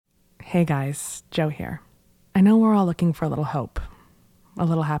Hey guys, Joe here. I know we're all looking for a little hope, a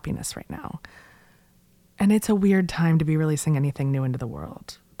little happiness right now. And it's a weird time to be releasing anything new into the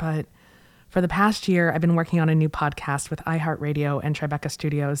world. But for the past year, I've been working on a new podcast with iHeartRadio and Tribeca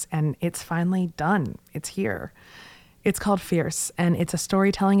Studios, and it's finally done. It's here. It's called Fierce, and it's a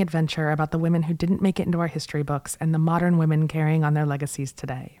storytelling adventure about the women who didn't make it into our history books and the modern women carrying on their legacies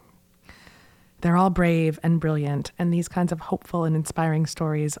today. They're all brave and brilliant, and these kinds of hopeful and inspiring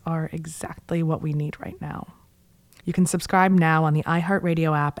stories are exactly what we need right now. You can subscribe now on the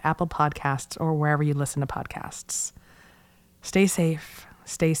iHeartRadio app, Apple Podcasts, or wherever you listen to podcasts. Stay safe,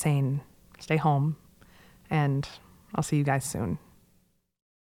 stay sane, stay home, and I'll see you guys soon.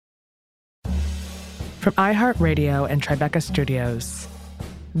 From iHeartRadio and Tribeca Studios,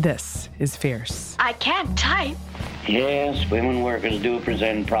 this is Fierce. I can't type. Yes, women workers do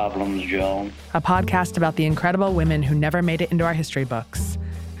present problems, Joe. A podcast about the incredible women who never made it into our history books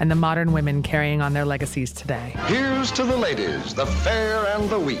and the modern women carrying on their legacies today. Here's to the ladies, the fair and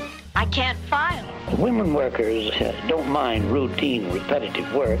the weak. I can't file. Women workers don't mind routine,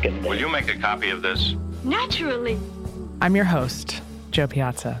 repetitive work. And Will you make a copy of this? Naturally. I'm your host, Joe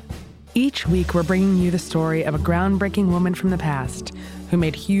Piazza. Each week, we're bringing you the story of a groundbreaking woman from the past who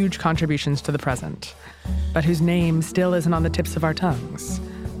made huge contributions to the present, but whose name still isn't on the tips of our tongues,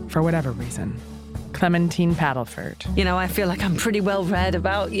 for whatever reason. Clementine Paddleford. You know, I feel like I'm pretty well read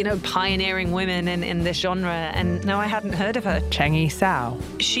about, pioneering women in this genre, and no, I hadn't heard of her. Chang'e Sao.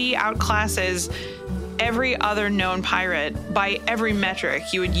 She outclasses every other known pirate by every metric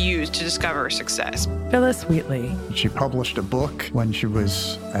you would use to discover success. Phyllis Wheatley. She published a book when she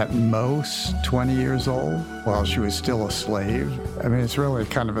was at most 20 years old, while she was still a slave. I mean, it's really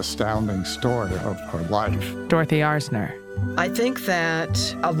kind of astounding story of her life. Dorothy Arzner. I think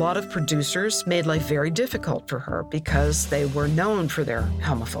that a lot of producers made life very difficult for her because they were known for their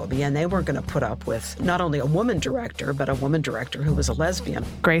homophobia, and they weren't going to put up with not only a woman director, but a woman director who was a lesbian.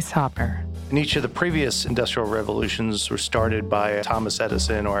 Grace Hopper. And each of the previous industrial revolutions were started by a Thomas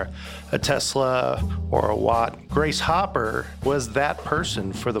Edison or a Tesla or a Watt. Grace Hopper was that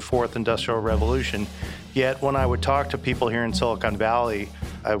person for the fourth industrial revolution. Yet when I would talk to people here in Silicon Valley,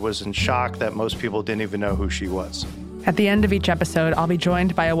 I was in shock that most people didn't even know who she was. At the end of each episode, I'll be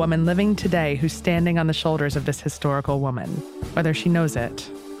joined by a woman living today who's standing on the shoulders of this historical woman, whether she knows it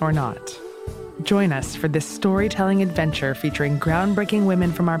or not. Join us for this storytelling adventure featuring groundbreaking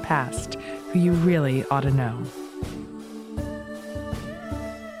women from our past who you really ought to know.